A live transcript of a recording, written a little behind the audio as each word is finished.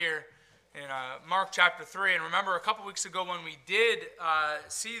Here in Mark chapter 3. And remember, a couple weeks ago when we did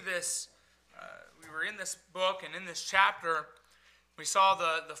see this, we were in this book and in this chapter, we saw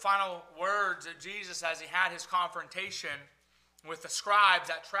the final words of Jesus as he had his confrontation with the scribes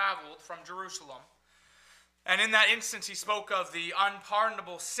that traveled from Jerusalem. And in that instance, he spoke of the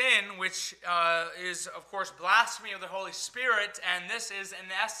unpardonable sin, which is, of course, blasphemy of the Holy Spirit. And this is,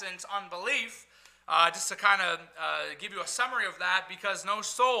 in essence, unbelief. Just to kind of give you a summary of that, because no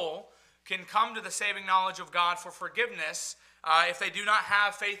soul can come to the saving knowledge of God for forgiveness if they do not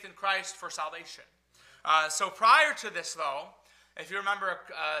have faith in Christ for salvation. So prior to this, though, if you remember,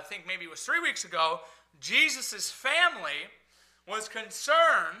 I think maybe it was 3 weeks ago, Jesus' family was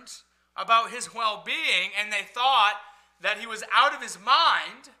concerned about his well-being, and they thought that he was out of his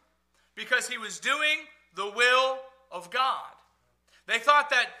mind because he was doing the will of God. They thought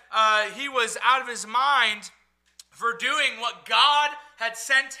that he was out of his mind for doing what God had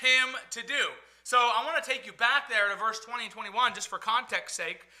sent him to do. So I want to take you back there to verse 20 and 21 just for context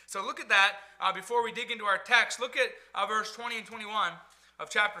sake. So look at that before we dig into our text. Look at verse 20 and 21 of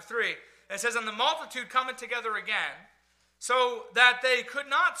chapter 3. It says, "And the multitude cometh together again, so that they could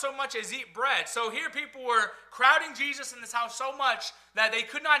not so much as eat bread." So here people were crowding Jesus in this house so much that they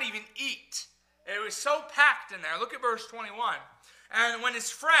could not even eat. It was so packed in there. Look at verse 21. "And when his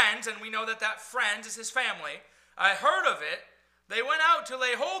friends," and we know that friends is his family, "heard of it, they went out to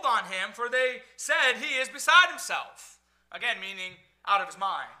lay hold on him, for they said he is beside himself." Again, meaning out of his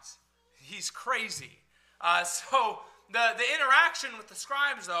mind. He's crazy. So the interaction with the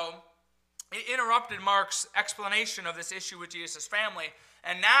scribes, though, it interrupted Mark's explanation of this issue with Jesus' family.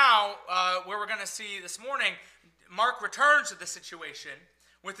 And now, where we're going to see this morning, Mark returns to the situation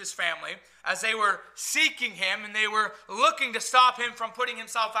with his family as they were seeking him and they were looking to stop him from putting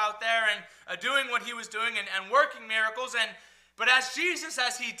himself out there and doing what he was doing and working miracles. But as Jesus,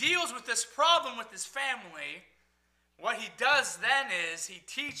 as he deals with this problem with his family, what he does then is he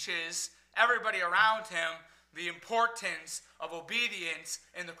teaches everybody around him the importance of obedience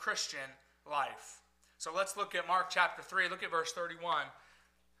in the Christian life. So let's look at Mark chapter 3. Look at verse 31.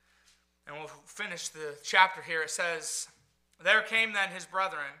 And we'll finish the chapter here. It says, "There came then his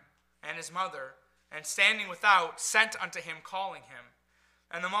brethren and his mother, and standing without, sent unto him, calling him.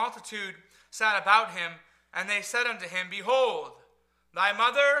 And the multitude sat about him, and they said unto him, Behold, thy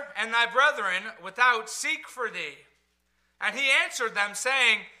mother and thy brethren without seek for thee. And he answered them,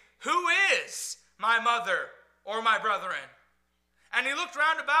 saying, Who is my mother or my brethren? And he looked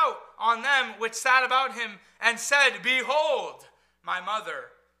round about on them which sat about him, and said, Behold, my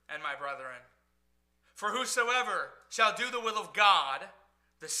mother and my brethren. For whosoever shall do the will of God,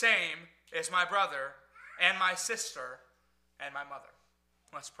 the same is my brother and my sister and my mother."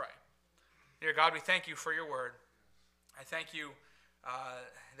 Let's pray. Dear God, we thank you for your word. I thank you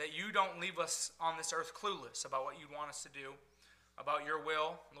that you don't leave us on this earth clueless about what you want us to do, about your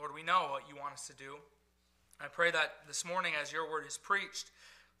will. Lord, we know what you want us to do. I pray that this morning as your word is preached,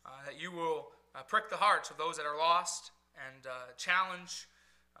 that you will prick the hearts of those that are lost and challenge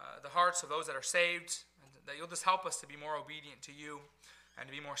the hearts of those that are saved, and that you'll just help us to be more obedient to you and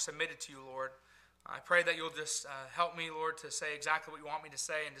to be more submitted to you, Lord. I pray that you'll just help me, Lord, to say exactly what you want me to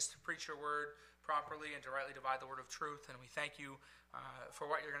say and just to preach your word properly and to rightly divide the word of truth. And we thank you for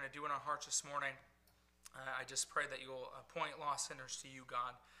what you're going to do in our hearts this morning. I just pray that you'll point lost sinners to you,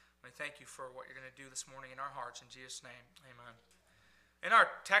 God. And I thank you for what you're going to do this morning in our hearts. In Jesus' name, amen. In our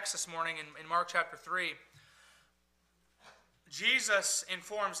text this morning, in Mark chapter 3, Jesus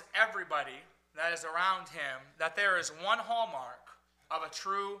informs everybody that is around him that there is one hallmark of a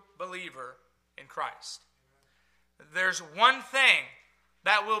true believer in Christ. There's one thing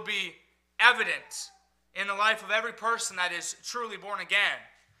that will be evident in the life of every person that is truly born again.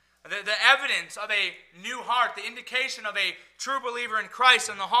 The evidence of a new heart, the indication of a true believer in Christ,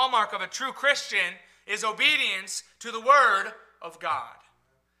 and the hallmark of a true Christian is obedience to the Word of God.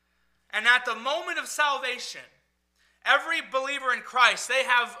 And at the moment of salvation, every believer in Christ, they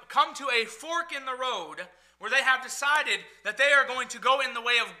have come to a fork in the road where they have decided that they are going to go in the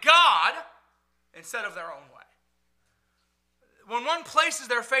way of God instead of their own way. When one places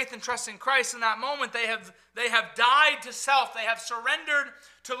their faith and trust in Christ, in that moment they have died to self. They have surrendered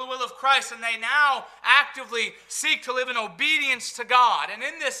to the will of Christ, and they now actively seek to live in obedience to God. And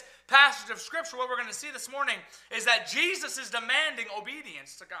in this passage of Scripture, what we're going to see this morning is that Jesus is demanding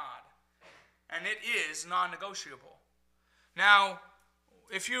obedience to God. And it is non-negotiable. Now,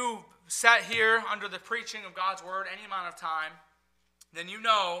 if you sat here under the preaching of God's word any amount of time, then you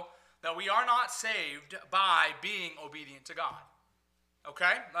know that we are not saved by being obedient to God.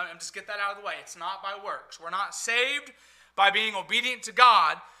 Okay? Let me just get that out of the way. It's not by works. We're not saved by being obedient to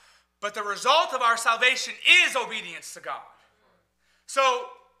God, but the result of our salvation is obedience to God. So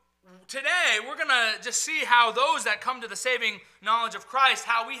today, we're going to just see how those that come to the saving knowledge of Christ,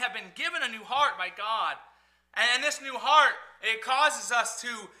 how we have been given a new heart by God. And this new heart, it causes us to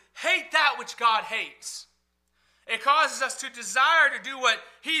hate that which God hates. It causes us to desire to do what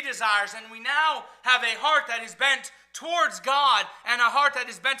He desires. And we now have a heart that is bent towards God and a heart that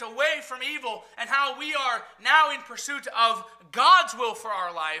is bent away from evil, and how we are now in pursuit of God's will for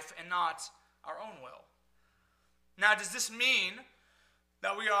our life and not our own will. Now, does this mean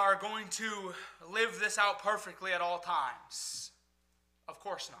that we are going to live this out perfectly at all times? Of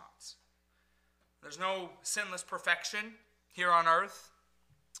course not. There's no sinless perfection here on earth.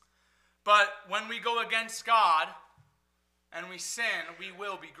 But when we go against God and we sin, we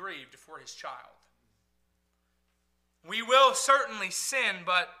will be grieved if we're His child. We will certainly sin,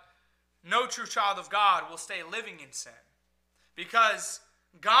 but no true child of God will stay living in sin. Because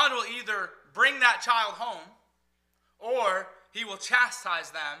God will either bring that child home, or He will chastise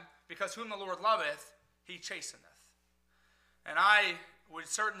them, because whom the Lord loveth, He chasteneth. And I would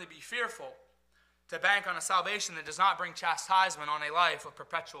certainly be fearful to bank on a salvation that does not bring chastisement on a life of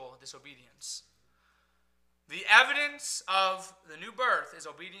perpetual disobedience. The evidence of the new birth is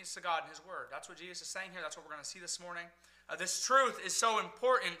obedience to God and His Word. That's what Jesus is saying here. That's what we're going to see this morning. This truth is so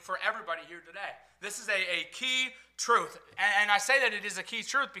important for everybody here today. This is a key truth. And I say that it is a key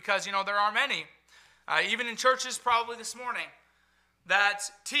truth because, there are many, even in churches probably this morning, that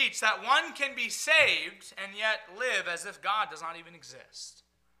teach that one can be saved and yet live as if God does not even exist.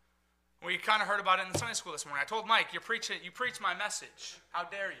 We kind of heard about it in the Sunday school this morning. I told Mike, you preach my message. How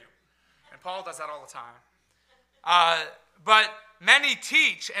dare you? And Paul does that all the time. But many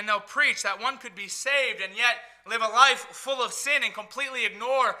teach and they'll preach that one could be saved and yet live a life full of sin and completely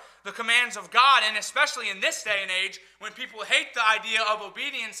ignore the commands of God. And especially in this day and age, when people hate the idea of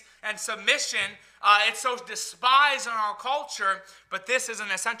obedience and submission, it's so despised in our culture. But this is an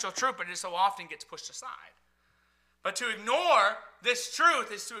essential truth, but it so often gets pushed aside. But to ignore this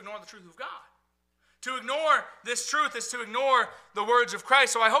truth is to ignore the truth of God. To ignore this truth is to ignore the words of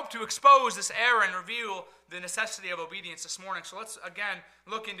Christ. So I hope to expose this error and reveal the necessity of obedience this morning. So let's again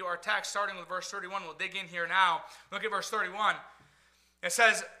look into our text, starting with verse 31. We'll dig in here now. Look at verse 31. It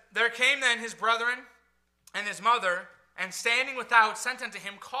says, "There came then his brethren and his mother, and standing without sent unto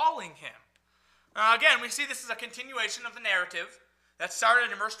him, calling him." Again, we see this is a continuation of the narrative that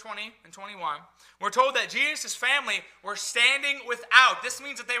started in verse 20 and 21. We're told that Jesus' family were standing without. This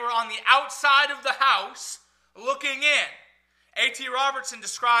means that they were on the outside of the house looking in. A.T. Robertson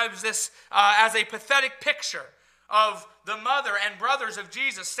describes this as a pathetic picture of the mother and brothers of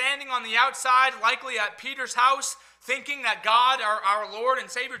Jesus standing on the outside, likely at Peter's house, thinking that God, our Lord and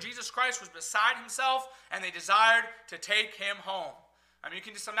Savior Jesus Christ, was beside himself, and they desired to take him home. I mean, you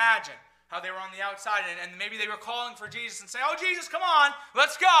can just imagine how they were on the outside, and maybe they were calling for Jesus and saying, "Oh, Jesus, come on,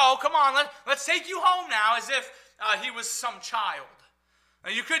 let's go, come on, let's take you home now," as if he was some child. Now,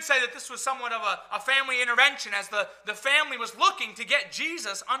 you could say that this was somewhat of a family intervention, as the family was looking to get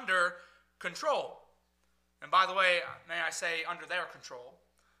Jesus under control. And by the way, may I say, under their control,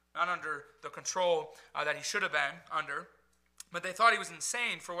 not under the control that he should have been under. But they thought he was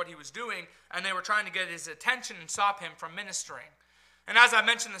insane for what he was doing, and they were trying to get his attention and stop him from ministering. And as I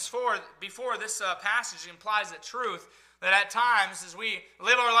mentioned this before, this passage implies the truth that at times, as we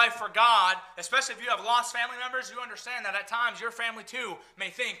live our life for God, especially if you have lost family members, you understand that at times your family too may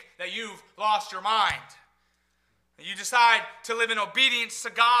think that you've lost your mind. You decide to live in obedience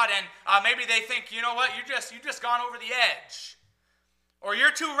to God, and maybe they think, you know what, you just gone over the edge. Or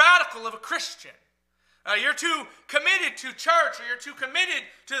you're too radical of a Christian. You're too committed to church, or you're too committed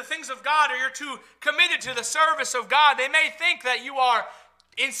to the things of God, or you're too committed to the service of God. They may think that you are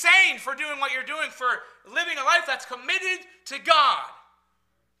insane for doing what you're doing, for living a life that's committed to God.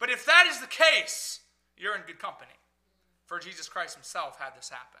 But if that is the case, you're in good company. For Jesus Christ himself had this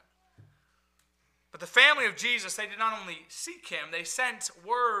happen. But the family of Jesus, they did not only seek him, they sent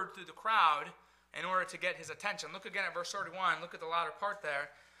word through the crowd in order to get his attention. Look again at verse 31. Look at the latter part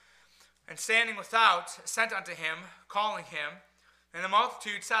there. "And standing without, sent unto him, calling him. And the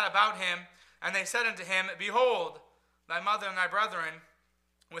multitude sat about him, and they said unto him, Behold, thy mother and thy brethren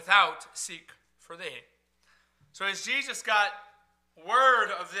without seek for thee." So as Jesus got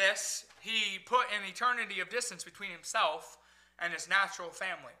word of this, he put an eternity of distance between himself and his natural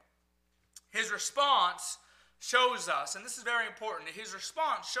family. His response shows us, and this is very important, his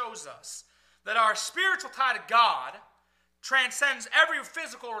response shows us that our spiritual tie to God transcends every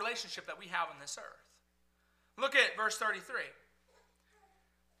physical relationship that we have on this earth. Look at verse 33.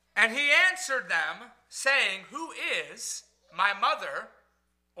 "And he answered them, saying, Who is my mother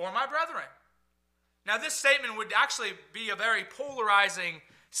or my brethren? Now, this statement would actually be a very polarizing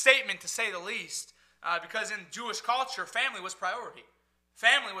statement, to say the least, because in Jewish culture, family was priority.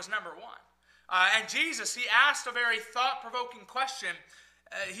 Family was number one. And Jesus, he asked a very thought-provoking question.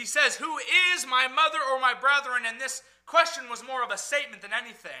 He says, who is my mother or my brethren? And this question was more of a statement than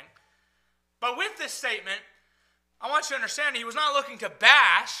anything. But with this statement, I want you to understand, he was not looking to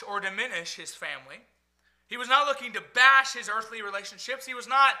bash or diminish his family. He was not looking to bash his earthly relationships. He was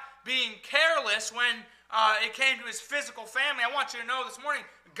not being careless when it came to his physical family. I want you to know this morning,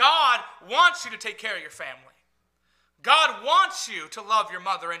 God wants you to take care of your family. God wants you to love your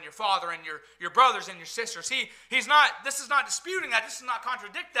mother and your father and your brothers and your sisters. This is not disputing that. This does not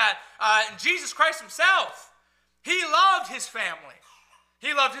contradict that. And Jesus Christ himself, he loved his family.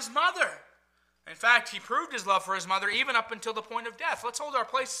 He loved his mother. In fact, he proved his love for his mother even up until the point of death. Let's hold our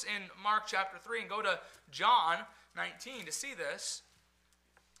place in Mark chapter 3 and go to John 19 to see this.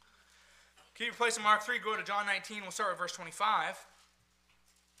 Keep your place in Mark 3, go to John 19. We'll start with verse 25.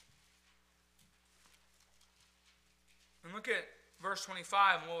 And look at verse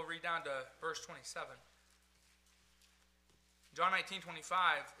 25, and we'll read down to verse 27. John 19:25,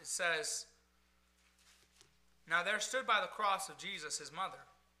 it says, now there stood by the cross of Jesus his mother,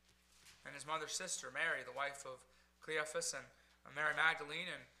 and his mother's sister, Mary, the wife of Cleophas, and Mary Magdalene.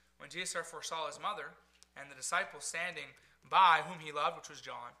 And when Jesus therefore saw his mother, and the disciples standing by, whom he loved, which was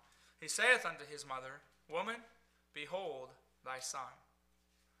John, he saith unto his mother, Woman, behold thy son.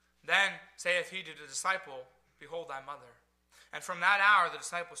 Then saith he to the disciple, Behold thy mother. And from that hour the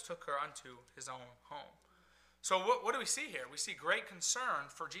disciples took her unto his own home. So what do we see here? We see great concern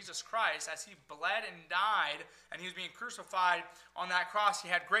for Jesus Christ as he bled and died and he was being crucified on that cross. He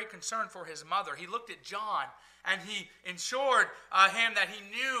had great concern for his mother. He looked at John and he ensured him that he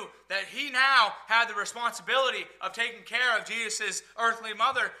knew that he now had the responsibility of taking care of Jesus' earthly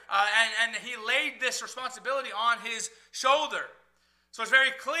mother. And he laid this responsibility on his shoulder. So it's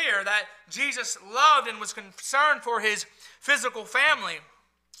very clear that Jesus loved and was concerned for his physical family.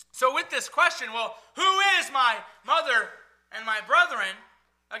 So with this question, well, who is my mother and my brethren?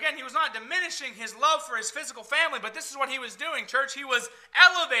 Again, he was not diminishing his love for his physical family, but this is what he was doing, church. He was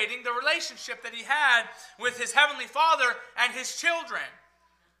elevating the relationship that he had with his heavenly Father and his children.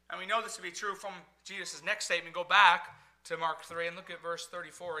 And we know this to be true from Jesus' next statement. Go back to Mark 3 and look at verse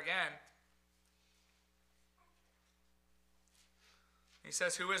 34 again. He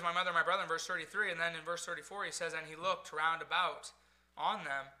says, who is my mother and my brother, in verse 33. And then in verse 34 he says, and he looked round about on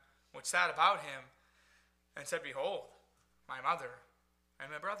them which sat about him, and said, Behold, my mother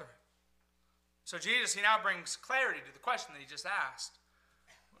and my brethren. So Jesus, he now brings clarity to the question that he just asked.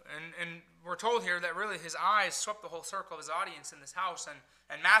 And we're told here that really his eyes swept the whole circle of his audience in this house.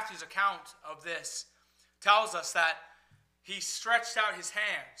 And Matthew's account of this tells us that he stretched out his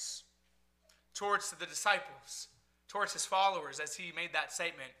hands towards the disciples, towards his followers, as he made that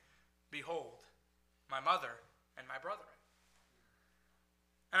statement, Behold, my mother and my brethren.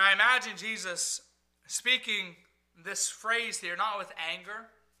 And I imagine Jesus speaking this phrase here, not with anger,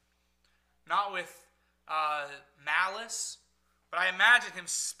 not with malice, but I imagine him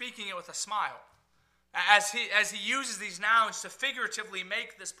speaking it with a smile. As he uses these nouns to figuratively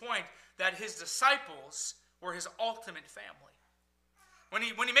make this point that his disciples were his ultimate family.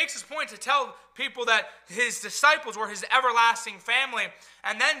 When he makes this point to tell people that his disciples were his everlasting family,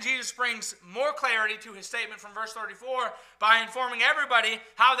 and then Jesus brings more clarity to his statement from verse 34 by informing everybody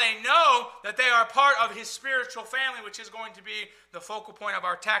how they know that they are part of his spiritual family, which is going to be the focal point of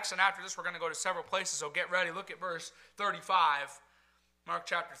our text. And after this, we're going to go to several places, so get ready. Look at verse 35, Mark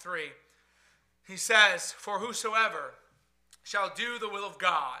chapter 3. He says, For whosoever shall do the will of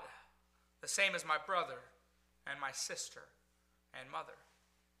God, the same as my brother and my sister and mother.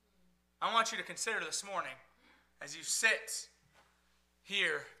 I want you to consider this morning, as you sit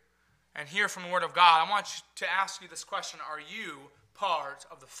here and hear from the Word of God, I want you to ask you this question: are you part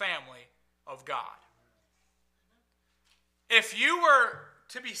of the family of God? If you were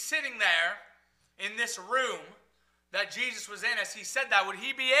to be sitting there in this room that Jesus was in as he said that, would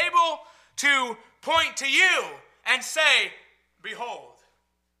he be able to point to you and say, Behold,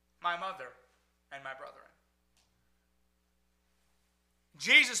 my mother and my brethren?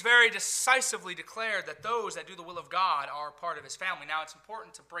 Jesus very decisively declared that those that do the will of God are part of his family. Now, it's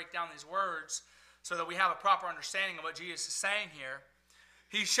important to break down these words so that we have a proper understanding of what Jesus is saying here.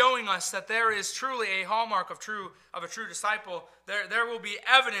 He's showing us that there is truly a hallmark of a true disciple. There will be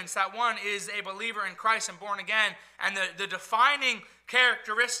evidence that one is a believer in Christ and born again. And the defining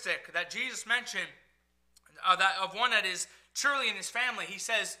characteristic that Jesus mentioned that of one that is truly in his family, he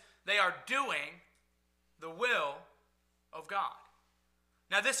says they are doing the will of God.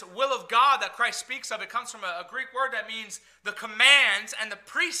 Now, this will of God that Christ speaks of, it comes from a Greek word that means the commands and the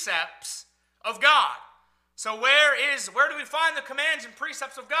precepts of God. So where do we find the commands and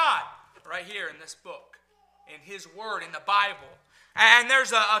precepts of God? Right here in this book, in His Word, in the Bible. And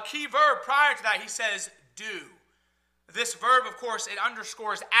there's a key verb prior to that. He says, do. This verb, of course, it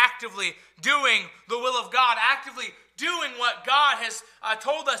underscores actively doing the will of God, actively doing what God has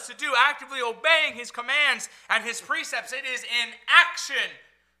told us to do, actively obeying His commands and His precepts. It is in action,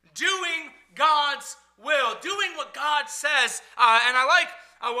 doing God's will, doing what God says. And I like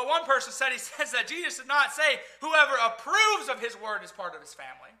what one person said. He says that Jesus did not say whoever approves of His word is part of His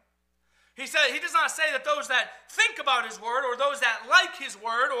family. He does not say that those that think about His word or those that like His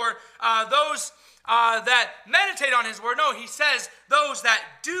word or those that meditate on His word. No, He says those that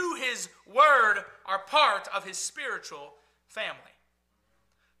do His word are part of His spiritual family.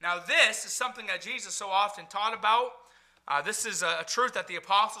 Now this is something that Jesus so often taught about. This is a truth that the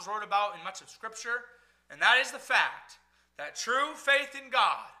apostles wrote about in much of Scripture. And that is the fact that true faith in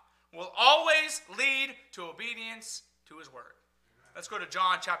God will always lead to obedience to His word. Let's go to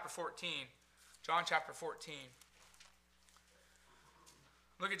John chapter 14. John chapter 14.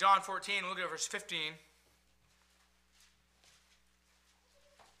 Look at John 14, look at verse 15.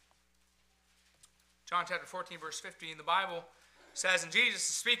 John chapter 14, verse 15. The Bible says, and Jesus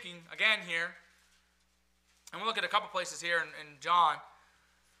is speaking again here. And we'll look at a couple places here in John.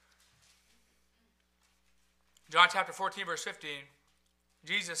 John chapter 14, verse 15.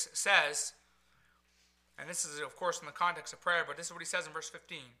 Jesus says, and this is, of course, in the context of prayer, but this is what He says in verse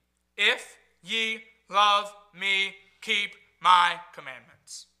 15. If ye love me, keep my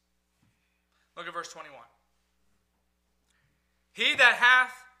commandments. Look at verse 21. He that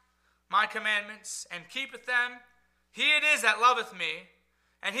hath my commandments and keepeth them, he it is that loveth me.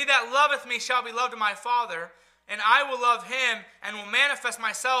 And he that loveth me shall be loved of my Father, and I will love him, and will manifest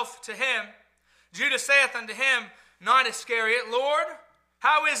myself to him. Judas saith unto him, not Iscariot, Lord,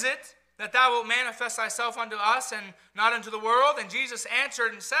 how is it that thou wilt manifest thyself unto us, and not unto the world? And Jesus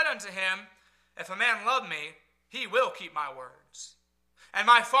answered and said unto him, if a man love me, he will keep my words. And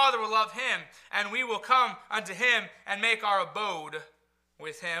my Father will love him, and we will come unto him, and make our abode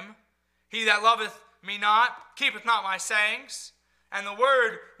with him. He that loveth me not, keepeth not my sayings, and the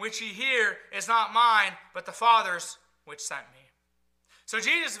word which ye hear is not mine, but the Father's which sent me. So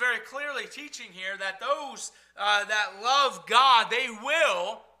Jesus is very clearly teaching here that those that love God, they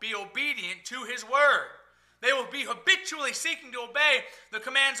will be obedient to His word. They will be habitually seeking to obey the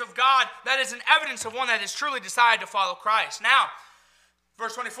commands of God. That is an evidence of one that has truly decided to follow Christ. Now,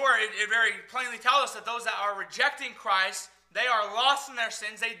 verse 24, it very plainly tells us that those that are rejecting Christ, they are lost in their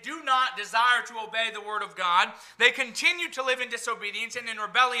sins. They do not desire to obey the word of God. They continue to live in disobedience and in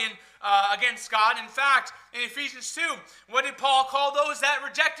rebellion against God. In fact, in Ephesians 2, what did Paul call those that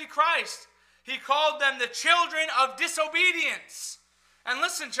rejected Christ? He called them the children of disobedience. And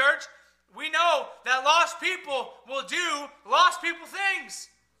listen, church, we know that lost people will do lost people things.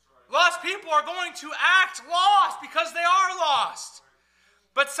 Lost people are going to act lost because they are lost.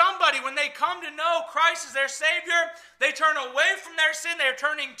 But somebody, when they come to know Christ as their Savior, they turn away from their sin. They're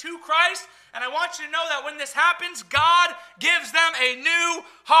turning to Christ. And I want you to know that when this happens, God gives them a new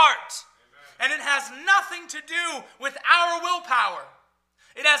heart. Amen. And it has nothing to do with our willpower.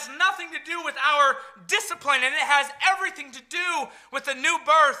 It has nothing to do with our discipline. And it has everything to do with the new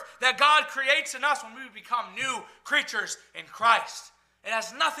birth that God creates in us when we become new creatures in Christ. It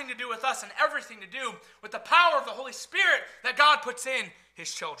has nothing to do with us and everything to do with the power of the Holy Spirit that God puts in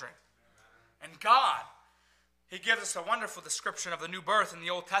His children. And God, He gives us a wonderful description of the new birth in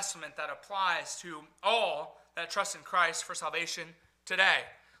the Old Testament that applies to all that trust in Christ for salvation today.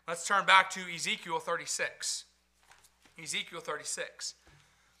 Let's turn back to Ezekiel 36. Ezekiel 36.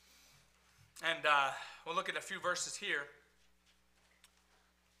 And we'll look at a few verses here.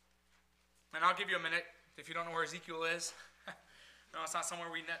 And I'll give you a minute if you don't know where Ezekiel is. No, it's not somewhere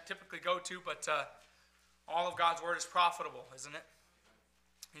we typically go to, but all of God's word is profitable, isn't it?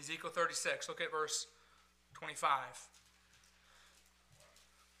 Ezekiel 36, look at verse 25.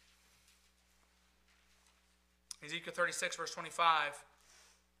 Ezekiel 36, verse 25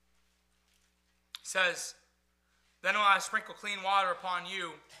 says, then will I sprinkle clean water upon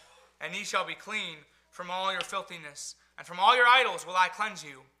you, and ye shall be clean from all your filthiness, and from all your idols will I cleanse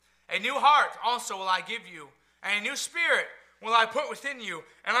you. A new heart also will I give you, and a new spirit will I put within you,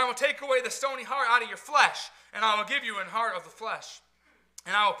 and I will take away the stony heart out of your flesh, and I will give you an heart of the flesh.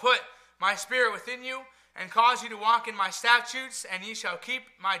 And I will put my spirit within you, and cause you to walk in my statutes, and ye shall keep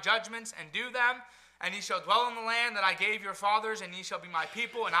my judgments and do them, and ye shall dwell in the land that I gave your fathers, and ye shall be my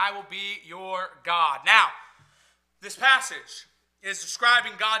people, and I will be your God. Now, This passage is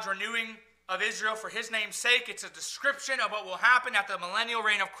describing God's renewing of Israel for his name's sake. It's a description of what will happen at the millennial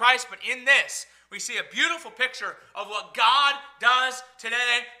reign of Christ. But in this, we see a beautiful picture of what God does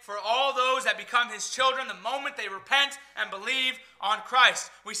today for all those that become his children the moment they repent and believe on Christ.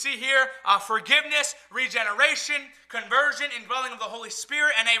 We see here forgiveness, regeneration, conversion, indwelling of the Holy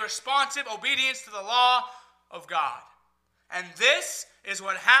Spirit, and a responsive obedience to the law of God. And this is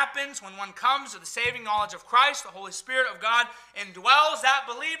what happens when one comes to the saving knowledge of Christ. The Holy Spirit of God indwells that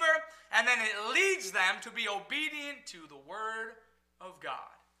believer, and then it leads them to be obedient to the Word of God.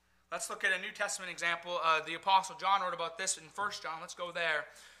 Let's look at a New Testament example. The Apostle John wrote about this in 1 John. Let's go there.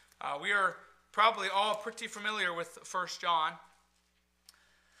 We are probably all pretty familiar with 1 John.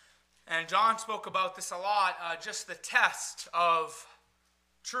 And John spoke about this a lot, just the test of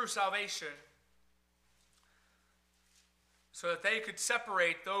true salvation, so that they could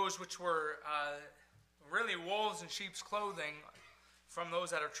separate those which were really wolves in sheep's clothing from those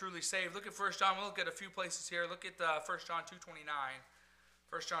that are truly saved. Look at 1 John. We'll look at a few places here. Look at 1 John 2:29.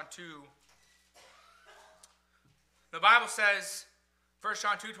 1 John 2. The Bible says, 1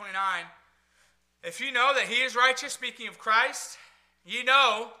 John 2:29, if you know that he is righteous, speaking of Christ, ye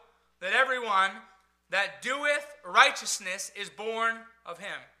know that everyone that doeth righteousness is born of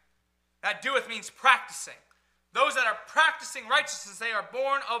him. That doeth means practicing. Those that are practicing righteousness, they are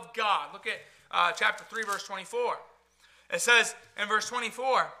born of God. Look at chapter 3, verse 24. It says in verse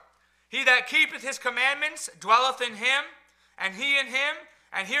 24, he that keepeth his commandments dwelleth in him, and he in him.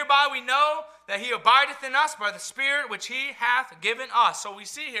 And hereby we know that he abideth in us by the Spirit which he hath given us. So we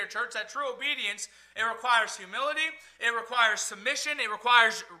see here, church, that true obedience, it requires humility, it requires submission, it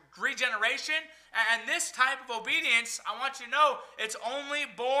requires regeneration. And this type of obedience, I want you to know, it's only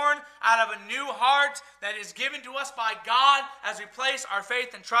born out of a new heart that is given to us by God as we place our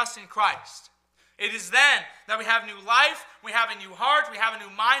faith and trust in Christ. It is then that we have new life, we have a new heart, we have a new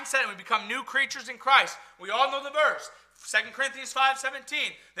mindset, and we become new creatures in Christ. We all know the verse. 2 Corinthians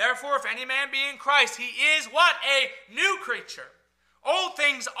 5:17. Therefore, if any man be in Christ, he is what? A new creature. Old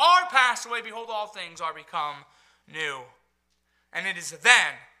things are passed away. Behold, all things are become new. And it is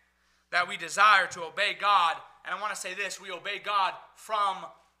then that we desire to obey God. And I want to say this, we obey God from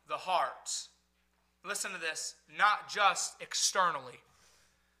the heart. Listen to this, not just externally.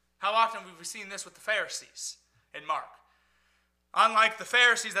 How often have we seen this with the Pharisees in Mark? Unlike the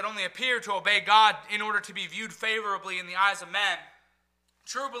Pharisees that only appear to obey God in order to be viewed favorably in the eyes of men,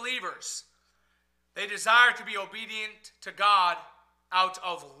 true believers, they desire to be obedient to God out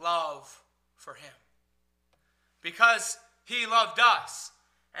of love for him. Because he loved us,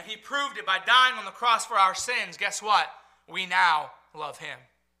 and he proved it by dying on the cross for our sins, guess what? We now love him.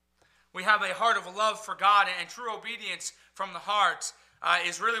 We have a heart of love for God, and true obedience from the heart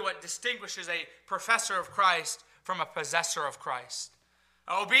is really what distinguishes a professor of Christ from a possessor of Christ.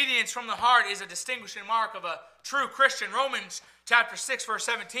 Obedience from the heart is a distinguishing mark of a true Christian. Romans chapter 6 verse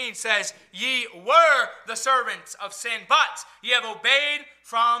 17 says, ye were the servants of sin, but ye have obeyed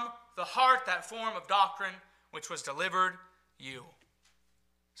from the heart that form of doctrine which was delivered you.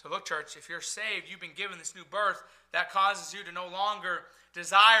 So look, church, if you're saved, you've been given this new birth that causes you to no longer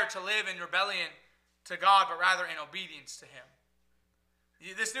desire to live in rebellion to God, but rather in obedience to him.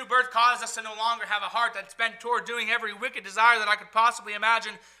 This new birth causes us to no longer have a heart that's bent toward doing every wicked desire that I could possibly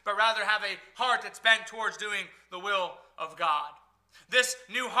imagine, but rather have a heart that's bent towards doing the will of God. This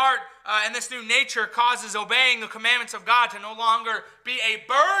new heart and this new nature causes obeying the commandments of God to no longer be a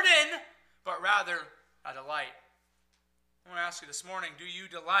burden, but rather a delight. I want to ask you this morning, do you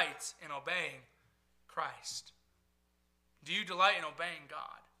delight in obeying Christ? Do you delight in obeying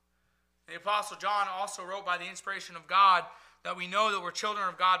God? The Apostle John also wrote by the inspiration of God that we know that we're children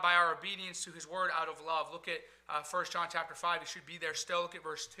of God by our obedience to his word out of love. Look at 1 John chapter 5. You should be there still. Look at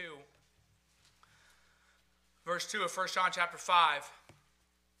verse 2. Verse 2 of 1 John chapter 5.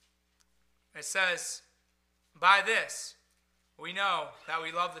 It says, by this we know that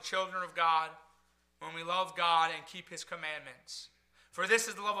we love the children of God when we love God and keep his commandments. For this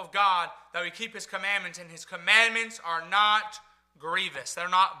is the love of God, that we keep his commandments, and his commandments are not grievous. They're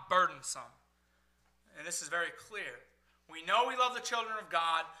not burdensome. And this is very clear. We know we love the children of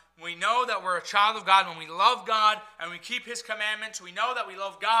God. We know that we're a child of God when we love God and we keep his commandments. We know that we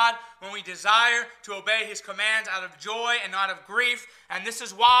love God when we desire to obey his commands out of joy and not of grief. And this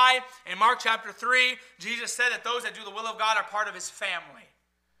is why in Mark chapter 3, Jesus said that those that do the will of God are part of his family.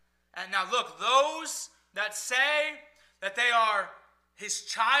 And now look, those that say that they are his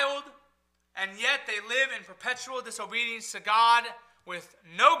child and yet they live in perpetual disobedience to God with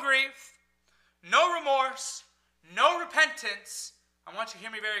no grief, no remorse, no repentance, I want you to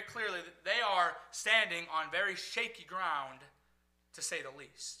hear me very clearly, that they are standing on very shaky ground, to say the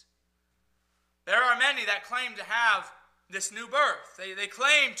least. There are many that claim to have this new birth. They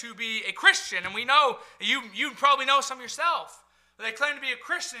claim to be a Christian, and we know, you probably know some yourself. They claim to be a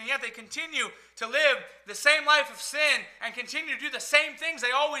Christian, and yet they continue to live the same life of sin and continue to do the same things they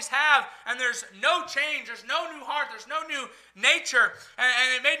always have, and there's no change, there's no new heart, there's no new nature.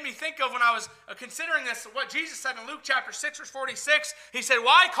 And it made me think of, when I was considering this, what Jesus said in Luke chapter 6, verse 46. He said,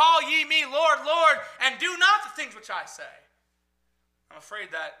 "Why call ye me Lord, Lord, and do not the things which I say?" I'm afraid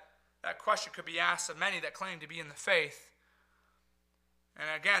that question could be asked of many that claim to be in the faith. And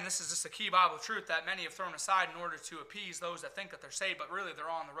again, this is just a key Bible truth that many have thrown aside in order to appease those that think that they're saved, but really they're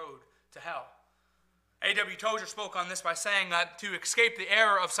on the road to hell. A.W. Tozer spoke on this by saying that to escape the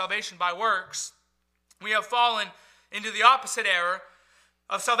error of salvation by works, we have fallen into the opposite error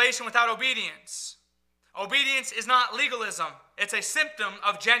of salvation without obedience. Obedience is not legalism. It's a symptom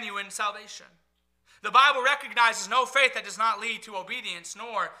of genuine salvation. The Bible recognizes no faith that does not lead to obedience,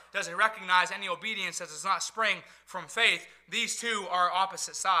 nor does it recognize any obedience that does not spring from faith. These two are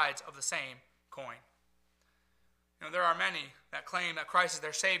opposite sides of the same coin. There are many that claim that Christ is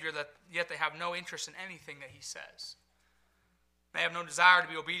their Savior, yet they have no interest in anything that He says. They have no desire to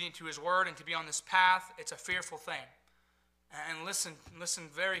be obedient to His word and to be on this path. It's a fearful thing. And listen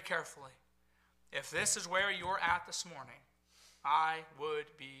very carefully. If this is where you're at this morning, I would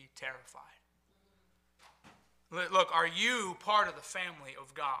be terrified. Look, are you part of the family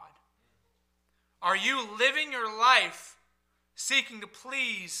of God? Are you living your life seeking to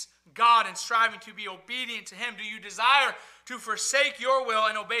please God and striving to be obedient to Him? Do you desire to forsake your will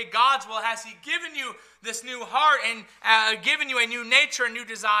and obey God's will? Has He given you this new heart and given you a new nature and new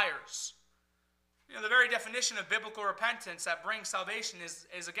desires? The very definition of biblical repentance that brings salvation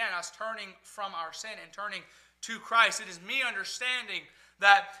is again, us turning from our sin and turning to Christ. It is me understanding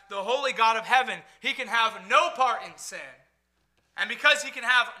that the holy God of heaven, He can have no part in sin. And because He can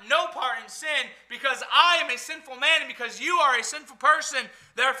have no part in sin, because I am a sinful man and because you are a sinful person,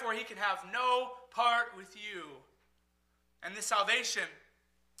 therefore He can have no part with you. And this salvation,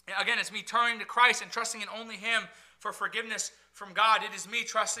 again, it's me turning to Christ and trusting in only Him for forgiveness from God. It is me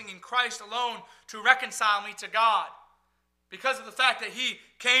trusting in Christ alone to reconcile me to God. Because of the fact that He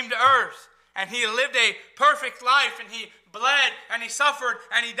came to earth and He lived a perfect life, and He bled, and He suffered,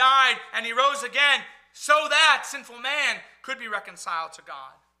 and He died, and He rose again, so that sinful man could be reconciled to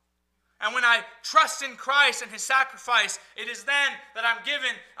God. And when I trust in Christ and His sacrifice, it is then that I'm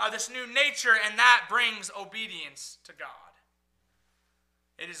given this new nature, and that brings obedience to God.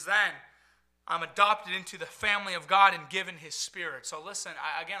 It is then I'm adopted into the family of God and given His Spirit. So listen,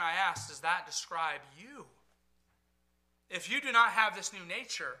 I ask, does that describe you? If you do not have this new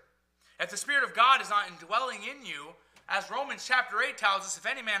nature, if the Spirit of God is not indwelling in you, as Romans chapter 8 tells us, if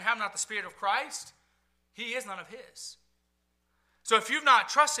any man have not the Spirit of Christ, he is none of His. So if you've not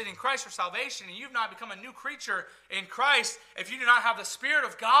trusted in Christ for salvation, and you've not become a new creature in Christ, if you do not have the Spirit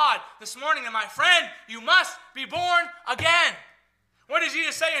of God this morning, and my friend, you must be born again. What did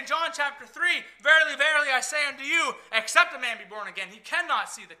Jesus say in John chapter 3? Verily, verily, I say unto you, except a man be born again, he cannot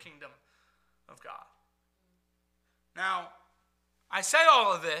see the kingdom of God. Now, I say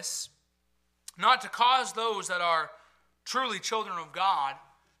all of this not to cause those that are truly children of God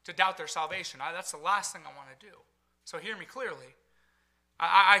to doubt their salvation. That's the last thing I want to do. So hear me clearly.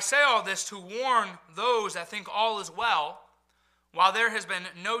 I say all this to warn those that think all is well, while there has been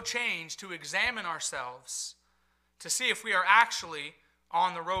no change, to examine ourselves to see if we are actually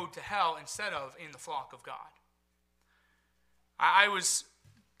on the road to hell instead of in the flock of God. I was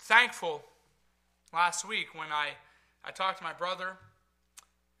thankful last week when I talked to my brother,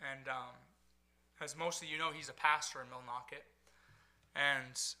 and as most of you know, he's a pastor in Millnocket.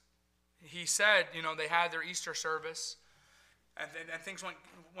 And he said, they had their Easter service, and things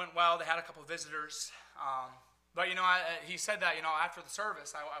went well. They had a couple of visitors. But, he said that, after the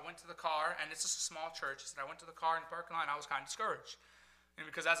service, I went to the car, and it's just a small church. He said, I went to the car in the parking lot, and I was kind of discouraged. And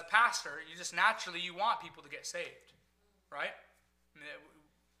because as a pastor, you just naturally, you want people to get saved, right?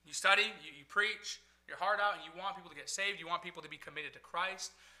 You study, you preach your heart out, and you want people to get saved. You want people to be committed to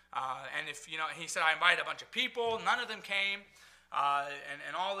Christ. And if, he said, I invited a bunch of people. None of them came,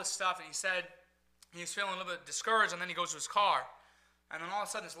 and all this stuff. And he said he was feeling a little bit discouraged, and then he goes to his car. And then all of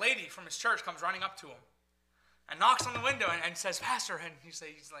a sudden, this lady from his church comes running up to him and knocks on the window and says, Pastor, and he's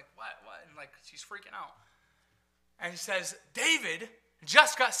like, what? And she's freaking out. And he says, David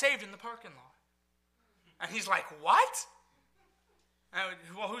just got saved in the parking lot. And he's like, what? And,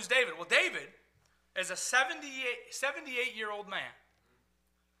 well, who's David? Well, David is a 78-year-old man.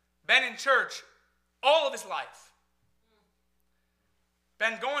 Been in church all of his life.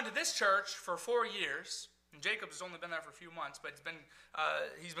 been going to this church for 4 years. And Jacob has only been there for a few months, but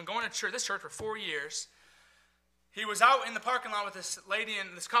he's been going to this church for 4 years. He was out in the parking lot with this lady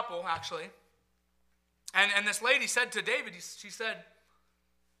and this couple, actually. And this lady said to David, she said,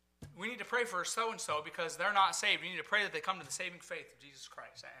 we need to pray for so-and-so because they're not saved. We need to pray that they come to the saving faith of Jesus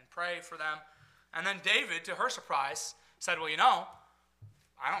Christ and pray for them. And then David, to her surprise, said, well,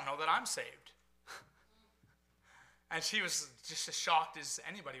 I don't know that I'm saved. And she was just as shocked as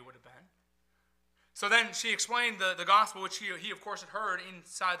anybody would have been. So then she explained the gospel, which he of course, had heard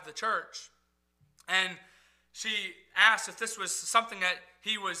inside the church. And she asked if this was something that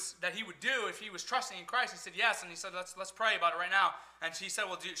he would do if he was trusting in Christ. He said yes, and he said, let's pray about it right now. And she said,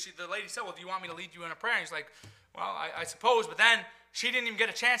 the lady said, well, do you want me to lead you in a prayer? And he's like, well, I suppose. But then she didn't even get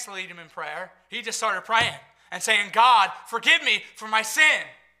a chance to lead him in prayer. He just started praying and saying, God, forgive me for my sin.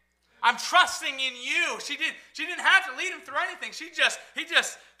 I'm trusting in you. She didn't have to lead him through anything. He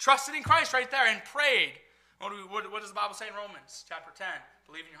just trusted in Christ right there and prayed. What does the Bible say in Romans chapter 10?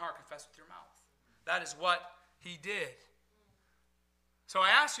 Believe in your heart, confess with your mouth. That is what he did. So I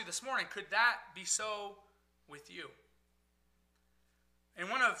asked you this morning, could that be so with you? In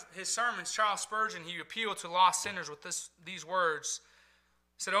one of his sermons, Charles Spurgeon, he appealed to lost sinners with these words.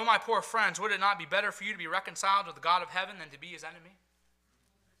 He said, "Oh, my poor friends, would it not be better for you to be reconciled to the God of heaven than to be his enemy?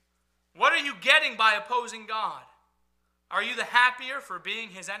 What are you getting by opposing God? Are you the happier for being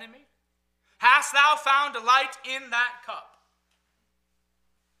his enemy? Hast thou found delight in that cup?"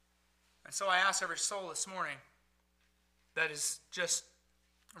 And so I ask every soul this morning that is just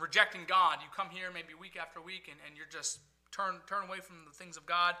rejecting God. You come here maybe week after week and you're just turn away from the things of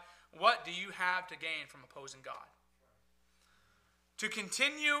God. What do you have to gain from opposing God? To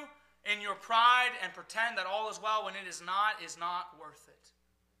continue in your pride and pretend that all is well when it is not worth it.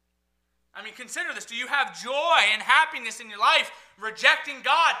 I mean, consider this. Do you have joy and happiness in your life rejecting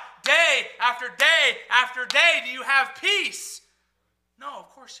God day after day after day? Do you have peace? No, of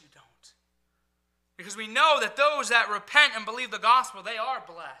course you don't. Because we know that those that repent and believe the gospel, they are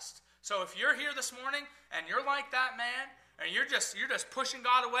blessed. So if you're here this morning and you're like that man, and you're just pushing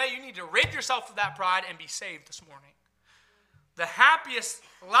God away, you need to rid yourself of that pride and be saved this morning. The happiest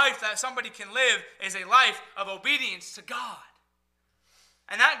life that somebody can live is a life of obedience to God.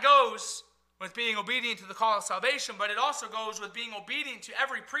 And that goes with being obedient to the call of salvation, but it also goes with being obedient to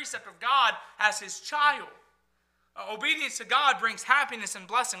every precept of God as his child. Obedience to God brings happiness and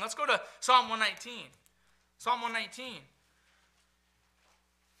blessing. Let's go to Psalm 119. Psalm 119.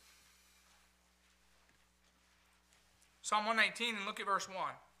 Psalm 119, and look at verse 1.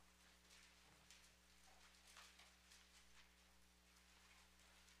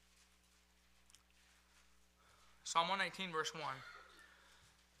 Psalm 119, verse 1.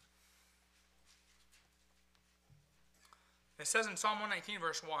 It says in Psalm 119,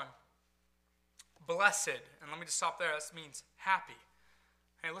 verse 1, blessed, and let me just stop there, that means happy.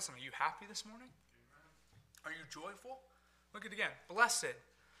 Hey, listen, are you happy this morning? Are you joyful? Look at it again. Blessed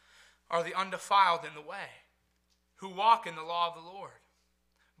are the undefiled in the way, who walk in the law of the Lord.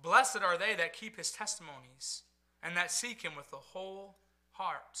 Blessed are they that keep his testimonies, and that seek him with the whole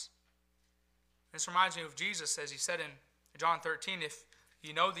heart. This reminds me of Jesus, as he said in John 13, if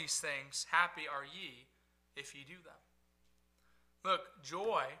you know these things, happy are ye if ye do them. Look,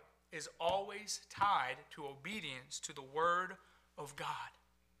 joy is always tied to obedience to the word of God.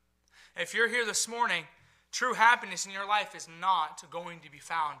 If you're here this morning, true happiness in your life is not going to be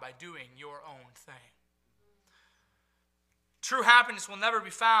found by doing your own thing. True happiness will never be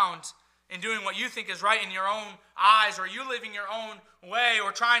found in doing what you think is right in your own eyes, or you living your own way,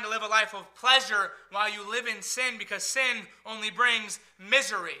 or trying to live a life of pleasure while you live in sin, because sin only brings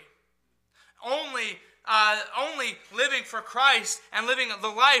misery. Only living for Christ and living the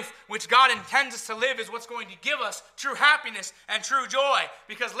life which God intends us to live is what's going to give us true happiness and true joy.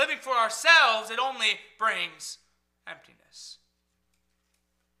 Because living for ourselves, it only brings emptiness.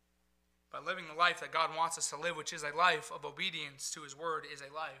 But living the life that God wants us to live, which is a life of obedience to his word, is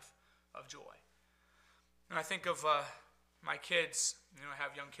a life of joy. And I think of my kids. I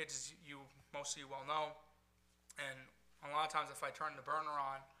have young kids, as most of you well know. And a lot of times if I turn the burner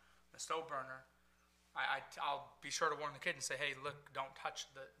on, the stove burner, I'll be sure to warn the kid and say, hey, look, don't touch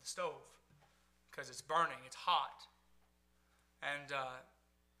the stove because it's burning, it's hot. And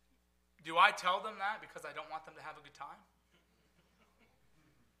do I tell them that because I don't want them to have a good time?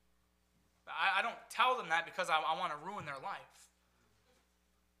 I don't tell them that because I want to ruin their life.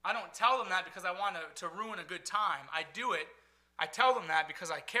 I don't tell them that because I want to ruin a good time. I tell them that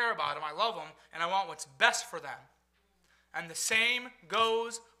because I care about them, I love them, and I want what's best for them. And the same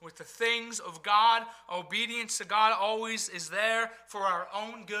goes with the things of God. Obedience to God always is there for our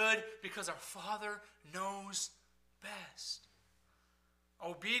own good because our Father knows best.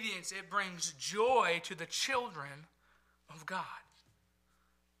 Obedience, it brings joy to the children of God.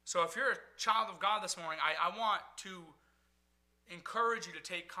 So if you're a child of God this morning, I want to encourage you to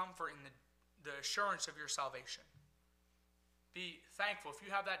take comfort in the assurance of your salvation. Be thankful. If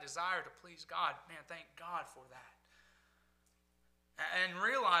you have that desire to please God, man, thank God for that. And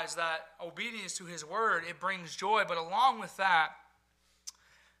realize that obedience to His word, it brings joy. But along with that,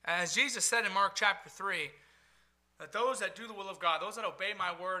 as Jesus said in Mark chapter 3, that those that do the will of God, those that obey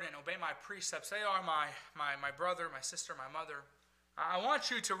my word and obey my precepts, they are my brother, my sister, my mother. I want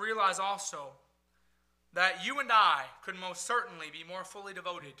you to realize also that you and I could most certainly be more fully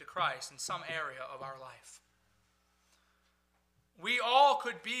devoted to Christ in some area of our life. We all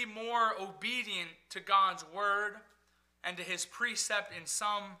could be more obedient to God's word and to His precept in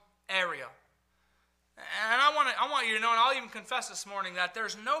some area. And I want you to know, and I'll even confess this morning, that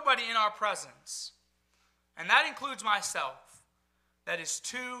there's nobody in our presence, and that includes myself, that is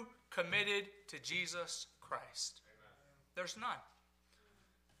too committed to Jesus Christ. Amen. There's none.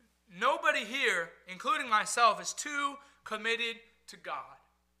 Nobody here, including myself, is too committed to God.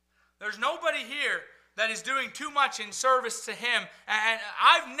 There's nobody here that is doing too much in service to Him. And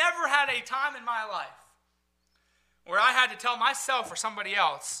I've never had a time in my life where I had to tell myself or somebody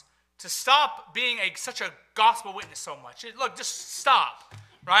else to stop being such a gospel witness so much. Look, just stop.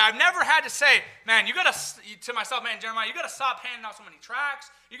 Right? I've never had to say, man, to myself, man, Jeremiah, you got to stop handing out so many tracts.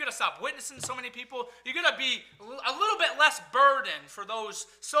 You got to stop witnessing to so many people. You got to be a little bit less burdened for those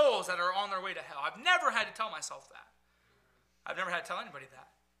souls that are on their way to hell. I've never had to tell myself that. I've never had to tell anybody that.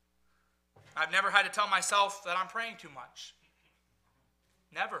 I've never had to tell myself that I'm praying too much.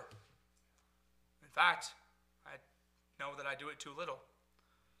 Never. In fact, I know that I do it too little.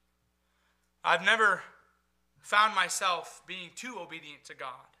 I've never found myself being too obedient to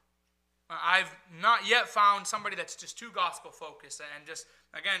God. I've not yet found somebody that's just too gospel focused and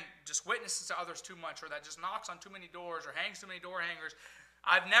just witnesses to others too much, or that just knocks on too many doors or hangs too many door hangers.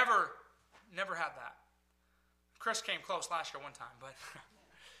 I've never had that. Chris came close last year one time,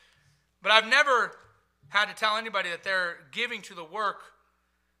 but I've never had to tell anybody that they're giving to the work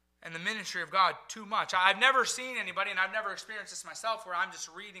and the ministry of God too much. I've never seen anybody, and I've never experienced this myself, where I'm just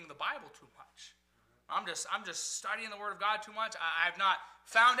reading the Bible too much. I'm just studying the Word of God too much. I've not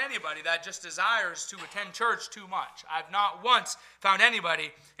found anybody that just desires to attend church too much. I've not once found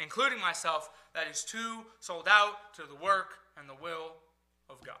anybody, including myself, that is too sold out to the work and the will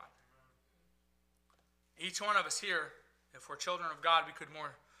of God. Each one of us here, if we're children of God, we could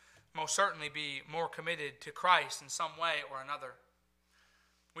most certainly be more committed to Christ in some way or another.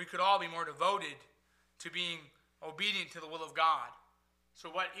 We could all be more devoted to being obedient to the will of God. So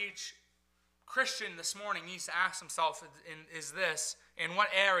what each Christian this morning needs to ask himself is this: in what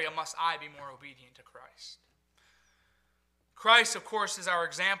area must I be more obedient to Christ? Christ, of course, is our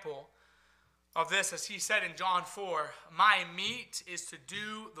example of this, as He said in John 4, "My meat is to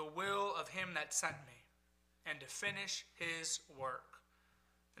do the will of Him that sent me, and to finish His work."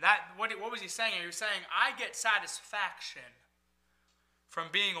 What was He saying? He was saying, I get satisfaction from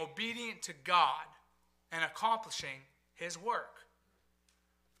being obedient to God and accomplishing His work.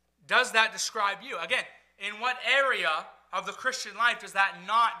 Does that describe you? Again, in what area of the Christian life does that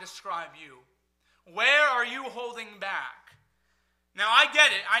not describe you? Where are you holding back? Now, I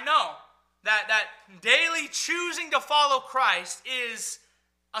get it. I know that daily choosing to follow Christ is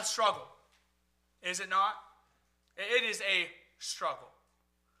a struggle. Is it not? It is a struggle.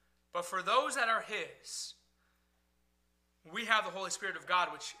 But for those that are His, we have the Holy Spirit of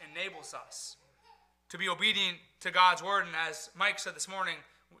God, which enables us to be obedient to God's word. And as Mike said this morning,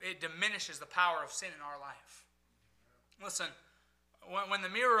 it diminishes the power of sin in our life. Listen, when the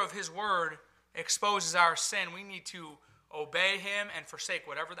mirror of His word exposes our sin, we need to obey Him and forsake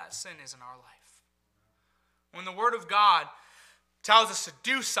whatever that sin is in our life. When the word of God tells us to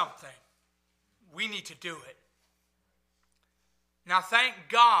do something, we need to do it. Now, thank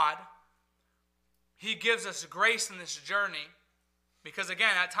God He gives us grace in this journey, because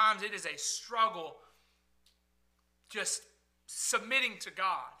again, at times it is a struggle just submitting to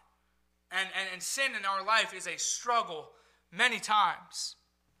God. And sin in our life is a struggle many times.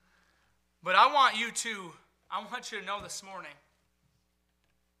 But I want you to know this morning,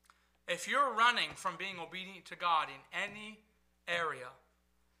 if you're running from being obedient to God in any area,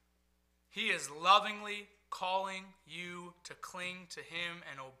 He is lovingly calling you to cling to Him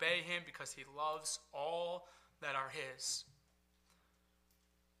and obey Him, because He loves all that are His.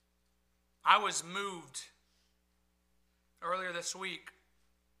 I was moved earlier this week,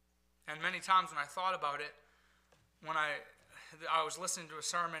 and many times when I thought about it, when I was listening to a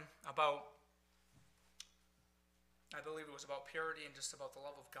sermon about, I believe it was about purity and just about the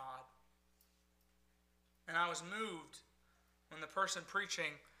love of God. And I was moved when the person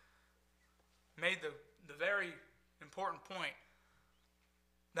preaching made the very important point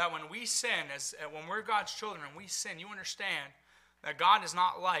that when we sin, when we're God's children and we sin, you understand that God is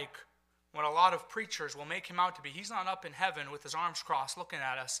not like what a lot of preachers will make him out to be. He's not up in heaven with his arms crossed looking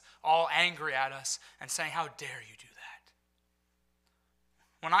at us, all angry at us and saying, how dare you do that?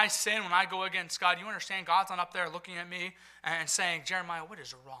 When I sin, when I go against God, you understand God's not up there looking at me and saying, Jeremiah, what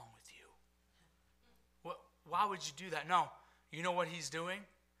is wrong with you? Why would you do that? No. You know what he's doing?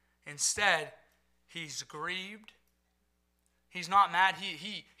 Instead, he's grieved. He's not mad.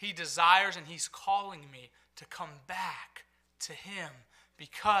 He desires and he's calling me to come back to him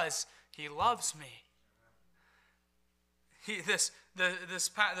because he loves me. This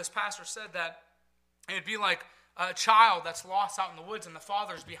pastor said that it would be like a child that's lost out in the woods and the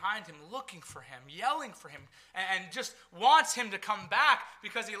father's behind him looking for him, yelling for him, and just wants him to come back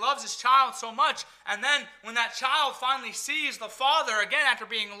because he loves his child so much. And then when that child finally sees the father again after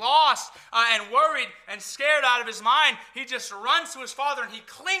being lost and worried and scared out of his mind, he just runs to his father and he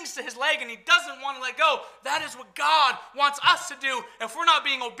clings to his leg and he doesn't want to let go. That is what God wants us to do. If we're not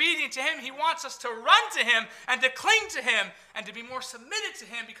being obedient to him, he wants us to run to him and to cling to him and to be more submitted to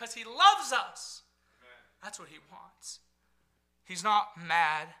him because he loves us. That's what he wants. He's not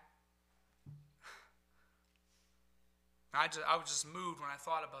mad. I was just moved when I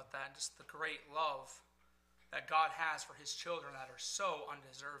thought about that, just the great love that God has for his children that are so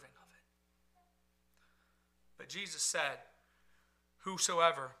undeserving of it. But Jesus said,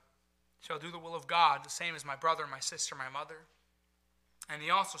 whosoever shall do the will of God, the same as my brother, my sister, my mother. And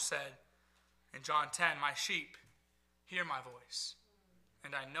he also said in John 10, my sheep hear my voice,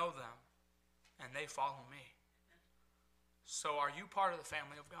 and I know them, and they follow me. So are you part of the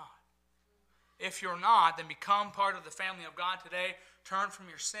family of God? If you're not, then become part of the family of God today. Turn from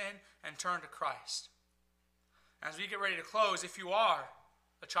your sin and turn to Christ. As we get ready to close, if you are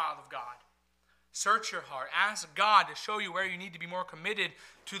a child of God, search your heart. Ask God to show you where you need to be more committed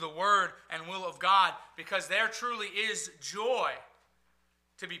to the word and will of God, because there truly is joy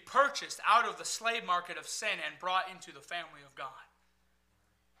to be purchased out of the slave market of sin and brought into the family of God.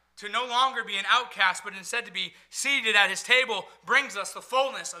 To no longer be an outcast, but instead to be seated at his table brings us the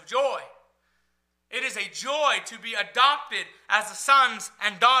fullness of joy. It is a joy to be adopted as the sons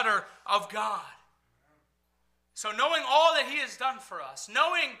and daughter of God. So knowing all that he has done for us,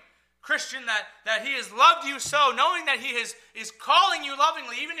 knowing, Christian, that he has loved you so, knowing that he is calling you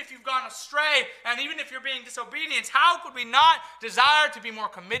lovingly, even if you've gone astray, and even if you're being disobedient, how could we not desire to be more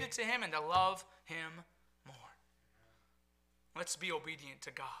committed to him and to love him more? Let's be obedient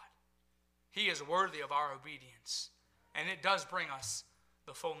to God. He is worthy of our obedience. And it does bring us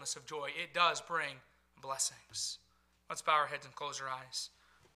the fullness of joy. It does bring blessings. Let's bow our heads and close our eyes.